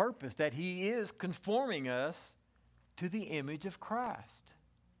God's purpose, that he is conforming us to the image of Christ.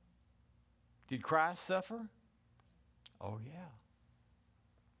 Did Christ suffer? Oh, yeah.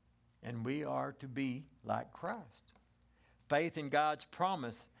 And we are to be like Christ. Faith in God's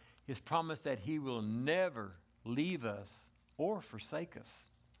promise, his promise that he will never leave us or forsake us.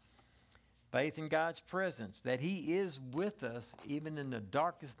 Faith in God's presence, that He is with us even in the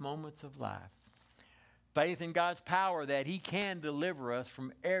darkest moments of life. Faith in God's power, that He can deliver us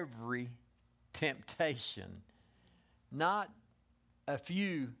from every temptation. Not a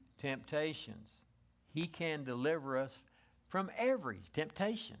few temptations. He can deliver us from every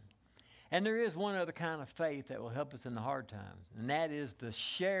temptation. And there is one other kind of faith that will help us in the hard times, and that is the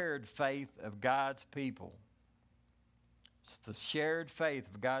shared faith of God's people. It's the shared faith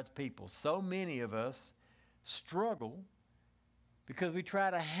of God's people. So many of us struggle because we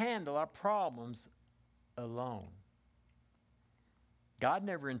try to handle our problems alone. God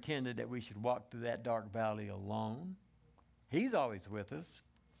never intended that we should walk through that dark valley alone. He's always with us.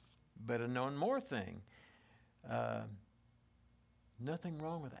 But one more thing. Nothing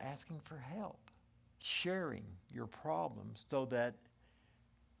wrong with asking for help, sharing your problems so that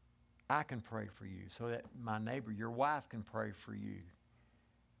I can pray for you, so that my neighbor, your wife, can pray for you.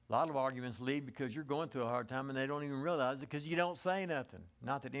 A lot of arguments lead because you're going through a hard time and they don't even realize it because you don't say nothing.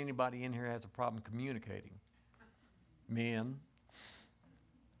 Not that anybody in here has a problem communicating. Men,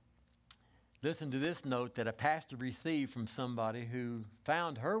 listen to this note that a pastor received from somebody who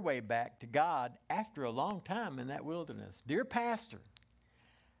found her way back to God after a long time in that wilderness. Dear pastor,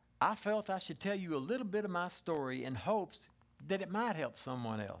 I felt I should tell you a little bit of my story in hopes that it might help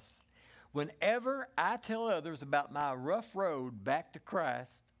someone else. Whenever I tell others about my rough road back to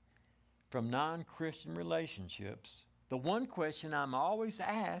Christ from non-Christian relationships, the one question I'm always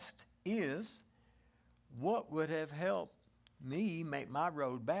asked is, what would have helped me make my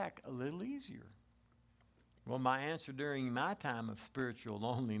road back a little easier? Well, my answer during my time of spiritual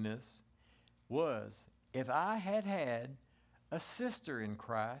loneliness was, if I had had a sister in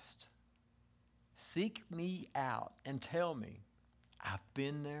Christ seek me out and tell me, I've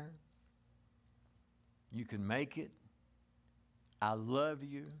been there, you can make it, I love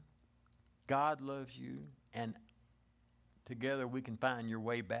you, God loves you, and together we can find your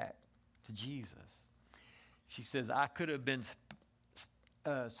way back to Jesus. She says, I could have been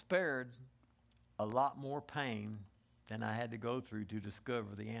spared a lot more pain than I had to go through to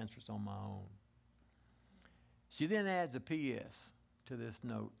discover the answers on my own. She then adds a P.S. to this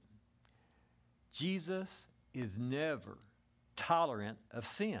note. Jesus is never tolerant of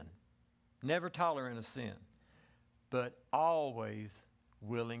sin. Never tolerant of sin, but always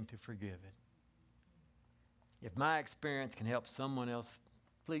willing to forgive it. If my experience can help someone else,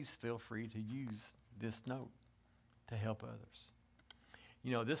 please feel free to use this note to help others.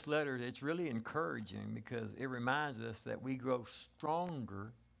 You know, this letter, it's really encouraging because it reminds us that we grow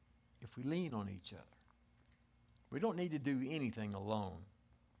stronger if we lean on each other. We don't need to do anything alone.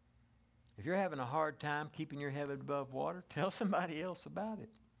 If you're having a hard time keeping your head above water, tell somebody else about it.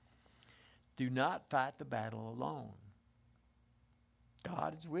 Do not fight the battle alone.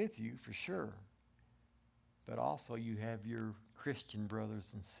 God is with you for sure, but also you have your Christian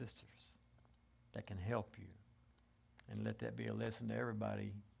brothers and sisters that can help you. And let that be a lesson to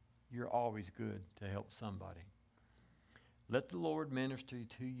everybody. You're always good to help somebody. Let the Lord minister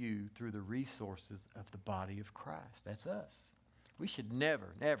to you through the resources of the body of Christ. That's us. We should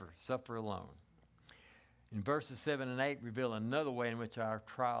never, never suffer alone. In verses 7 and 8 reveal another way in which our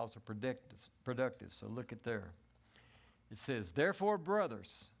trials are productive. So look at there. It says, therefore,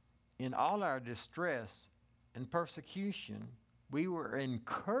 brothers, in all our distress and persecution, we were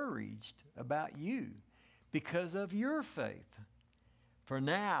encouraged about you because of your faith. For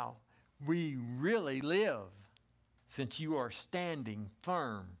now we really live, since you are standing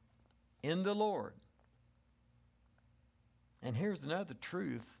firm in the Lord. And here's another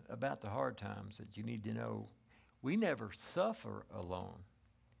truth about the hard times that you need to know. We never suffer alone.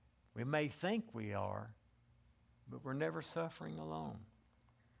 We may think we are, but we're never suffering alone.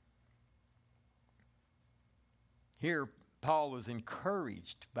 Here, Paul was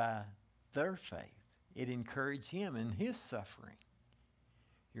encouraged by their faith. It encouraged him in his suffering.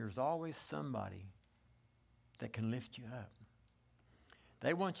 There's always somebody that can lift you up.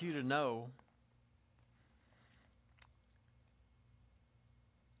 They want you to know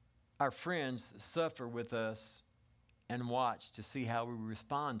our friends suffer with us and watch to see how we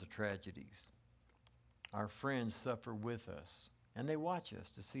respond to tragedies. Our friends suffer with us and they watch us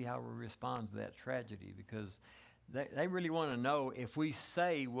to see how we respond to that tragedy because they really want to know if we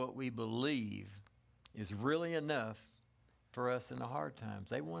say what we believe is really enough for us in the hard times.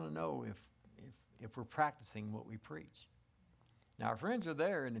 They want to know if we're practicing what we preach. Now, our friends are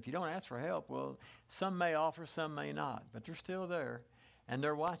there, and if you don't ask for help, well, some may offer, some may not, but they're still there, and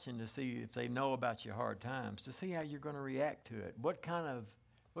they're watching to see if they know about your hard times, to see how you're going to react to it. What kind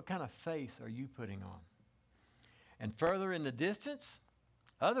of face are you putting on? And further in the distance,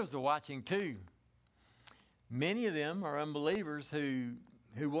 Others are watching too. Many of them are unbelievers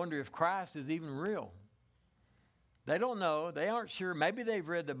who wonder if Christ is even real. They don't know. They aren't sure. Maybe they've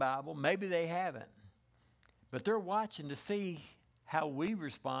read the Bible. Maybe they haven't. But they're watching to see how we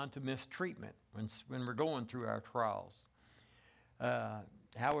respond to mistreatment when we're going through our trials.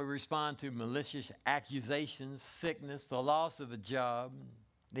 How we respond to malicious accusations, sickness, the loss of a job,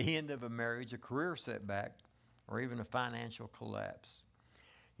 the end of a marriage, a career setback, or even a financial collapse.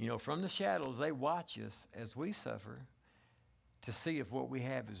 You know, from the shadows, they watch us as we suffer to see if what we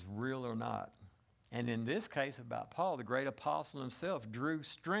have is real or not. And in this case about Paul, the great apostle himself drew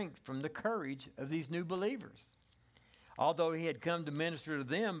strength from the courage of these new believers. Although he had come to minister to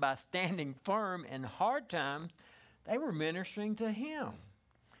them by standing firm in hard times, they were ministering to him.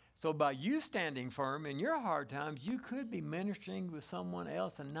 So by you standing firm in your hard times, you could be ministering with someone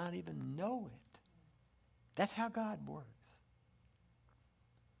else and not even know it. That's how God works.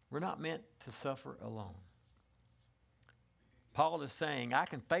 We're not meant to suffer alone. Paul is saying, I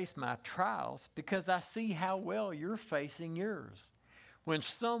can face my trials because I see how well you're facing yours. When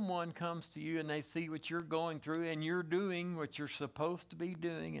someone comes to you and they see what you're going through and you're doing what you're supposed to be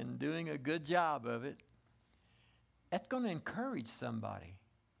doing and doing a good job of it, that's going to encourage somebody.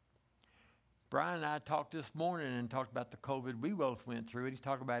 Brian and I talked this morning and talked about the COVID we both went through. He's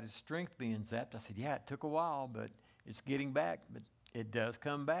talking about his strength being zapped. I said, yeah, it took a while, but it's getting back. But it does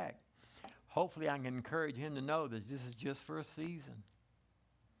come back. Hopefully I can encourage him to know that this is just for a season.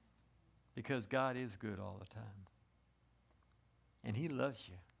 Because God is good all the time. And he loves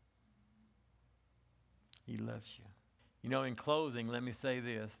you. He loves you. You know, in closing, let me say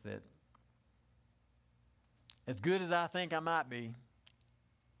this, that as good as I think I might be,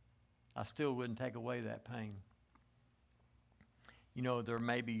 I still wouldn't take away that pain. You know, there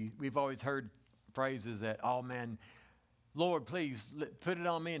may be, we've always heard phrases that, oh man, Lord, please put it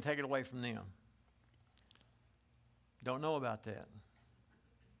on me and take it away from them. Don't know about that.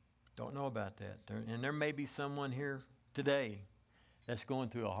 Don't know about that. And there may be someone here today that's going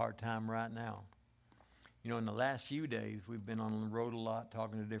through a hard time right now. You know, in the last few days, we've been on the road a lot,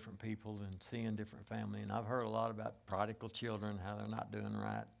 talking to different people and seeing different families. And I've heard a lot about prodigal children, how they're not doing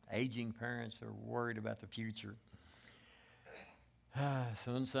right. Aging parents are worried about the future.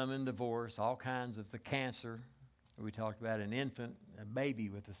 Some in divorce, all kinds of the cancer. We talked about an infant, a baby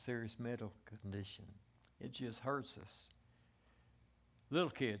with a serious medical condition. It just hurts us. Little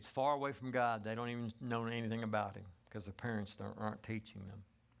kids, far away from God, they don't even know anything about Him because the parents aren't teaching them.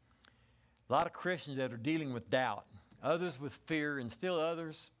 A lot of Christians that are dealing with doubt, others with fear, and still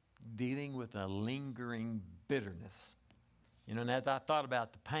others dealing with a lingering bitterness. You know, and as I thought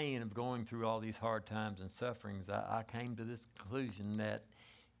about the pain of going through all these hard times and sufferings, I came to this conclusion that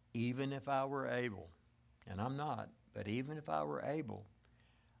even if I were able, and I'm not, but even if I were able,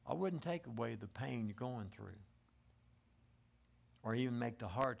 I wouldn't take away the pain you're going through or even make the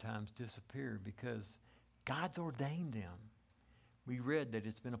hard times disappear because God's ordained them. We read that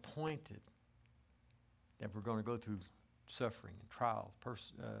it's been appointed that we're going to go through suffering and trials,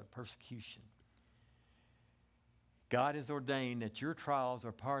 persecution. God has ordained that your trials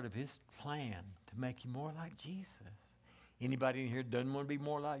are part of His plan to make you more like Jesus. Anybody in here doesn't want to be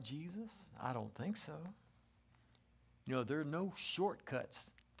more like Jesus? I don't think so. You know, there are no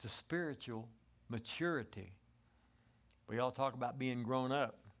shortcuts to spiritual maturity. We all talk about being grown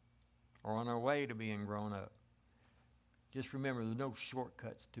up or on our way to being grown up. Just remember, there's no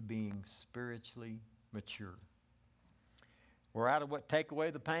shortcuts to being spiritually mature. We're out of what take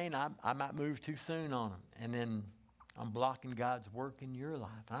away the pain. I might move too soon on them. And then I'm blocking God's work in your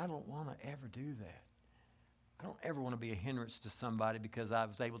life. I don't want to ever do that. I don't ever want to be a hindrance to somebody because I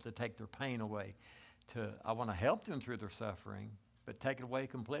was able to take their pain away. I want to help them through their suffering, but take it away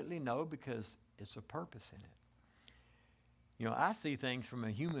completely? No, because it's a purpose in it. You know, I see things from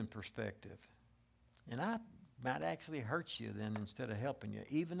a human perspective, and I might actually hurt you then instead of helping you,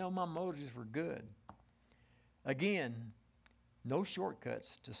 even though my motives were good. Again, no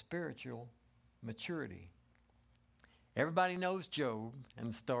shortcuts to spiritual maturity. Everybody knows Job and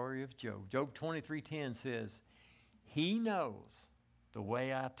the story of Job. Job 23:10 says, He knows the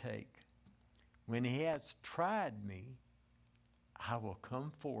way I take. When He has tried me, I will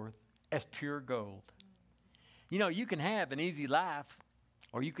come forth as pure gold. You know, you can have an easy life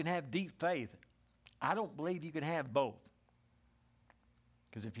or you can have deep faith. I don't believe you can have both.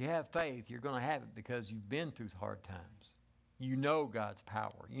 Because if you have faith, you're going to have it because you've been through hard times. You know God's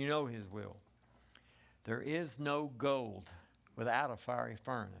power. You know His will. There is no gold without a fiery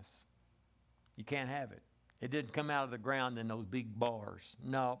furnace. You can't have it. It didn't come out of the ground in those big bars.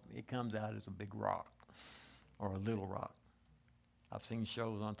 No, it comes out as a big rock or a little rock. I've seen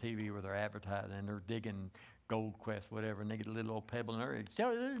shows on TV where they're advertising and they're digging Gold Quest, whatever, and they get a little old pebble in there.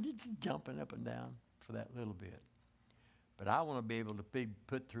 They're just jumping up and down for that little bit. But I want to be able to be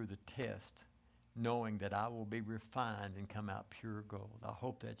put through the test knowing that I will be refined and come out pure gold. I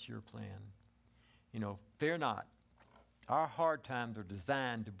hope that's your plan. Fear not. Our hard times are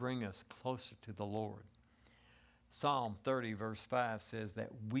designed to bring us closer to the Lord. Psalm 30 verse 5 says that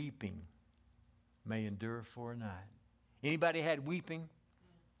weeping may endure for a night. Anybody had weeping?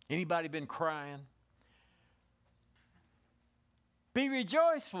 Anybody been crying? Be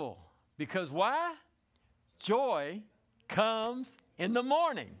rejoiceful, because why? Joy comes in the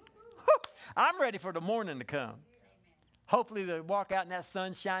morning. I'm ready for the morning to come. Hopefully they walk out and that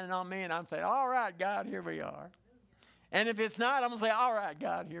sun's shining on me and I'm saying, all right, God, here we are. And if it's not, I'm going to say, all right,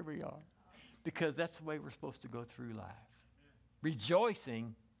 God, here we are. Because that's the way we're supposed to go through life.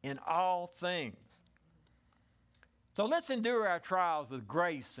 Rejoicing in all things. So let's endure our trials with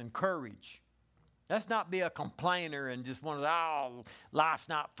grace and courage. Let's not be a complainer and just one of the, life's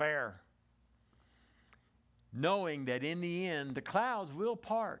not fair. Knowing that in the end, the clouds will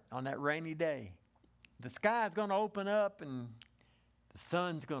part on that rainy day. The sky's going to open up and the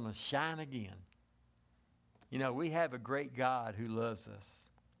sun's going to shine again. We have a great God who loves us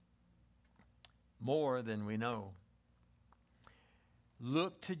more than we know.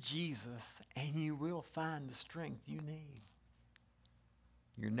 Look to Jesus and you will find the strength you need.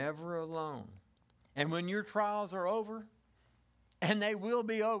 You're never alone. And when your trials are over, and they will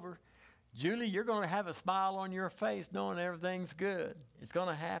be over, Julie, you're going to have a smile on your face knowing everything's good. It's going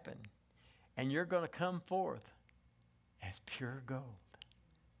to happen. And you're going to come forth as pure gold.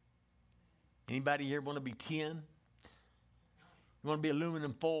 Anybody here want to be tin? You want to be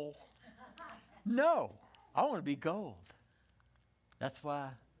aluminum foil? No, I want to be gold. That's why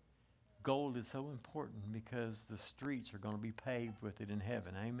gold is so important, because the streets are going to be paved with it in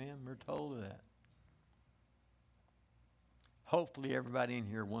heaven. Amen? We're told of that. Hopefully everybody in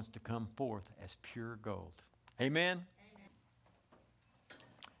here wants to come forth as pure gold. Amen? Amen.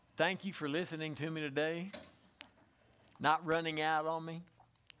 Thank you for listening to me today. Not running out on me.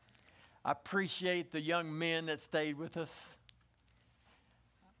 I appreciate the young men that stayed with us.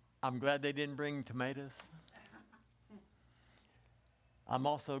 I'm glad they didn't bring tomatoes. I'm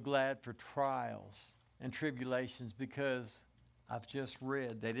also glad for trials and tribulations, because I've just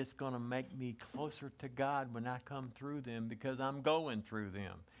read that it's going to make me closer to God when I come through them, because I'm going through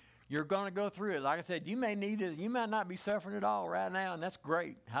them. You're going to go through it. Like I said, you might not be suffering at all right now, and that's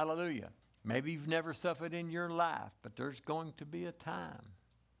great. Hallelujah. Maybe you've never suffered in your life, but there's going to be a time.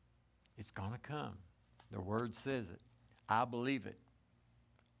 It's going to come. The Word says it. I believe it,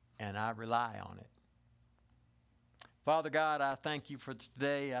 and I rely on it. Father God, I thank you for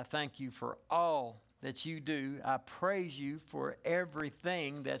today. I thank you for all that you do. I praise you for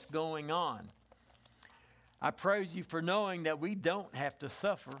everything that's going on. I praise you for knowing that we don't have to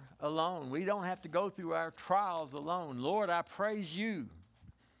suffer alone. We don't have to go through our trials alone. Lord, I praise you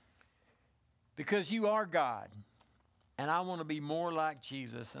because you are God, and I want to be more like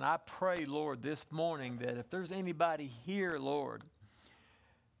Jesus. And I pray, Lord, this morning that if there's anybody here, Lord,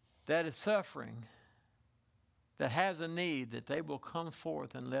 that is suffering, that has a need, that they will come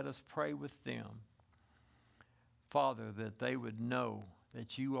forth and let us pray with them. Father, that they would know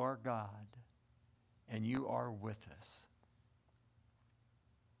that you are God and you are with us.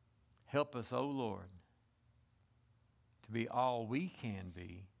 Help us, O Lord, to be all we can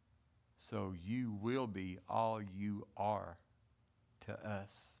be, so you will be all you are to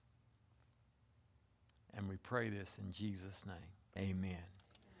us. And we pray this in Jesus' name. Amen.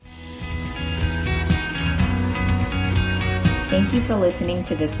 Thank you for listening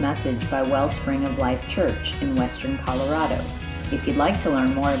to this message by Wellspring of Life Church in Western Colorado. If you'd like to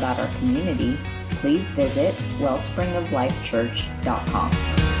learn more about our community, please visit wellspringoflifechurch.com.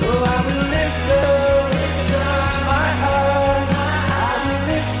 So I will lift up my heart.